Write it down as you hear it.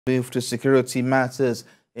Move to security matters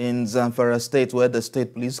in Zamfara State, where the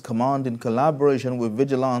State Police Command, in collaboration with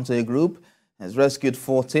Vigilante Group, has rescued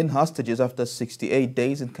 14 hostages after 68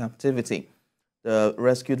 days in captivity. The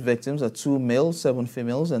rescued victims are 2 males, 7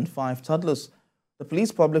 females, and 5 toddlers. The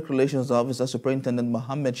Police Public Relations Officer, Superintendent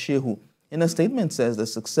Mohammed Shehu, in a statement says the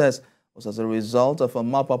success was as a result of a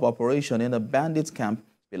mop-up operation in a bandit camp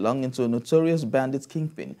belonging to a notorious bandit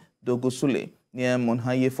kingpin, Dogo Sule, near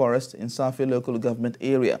Monhaye Forest in Safi local government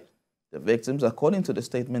area. The victims, according to the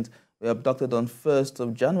statement, were abducted on 1st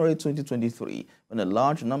of January 2023 when a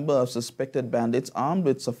large number of suspected bandits armed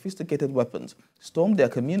with sophisticated weapons stormed their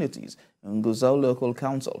communities in Guzau local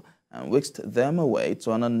council and whisked them away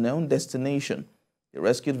to an unknown destination. The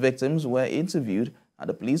rescued victims were interviewed at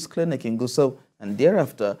a police clinic in Gusau and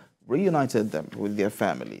thereafter reunited them with their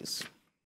families.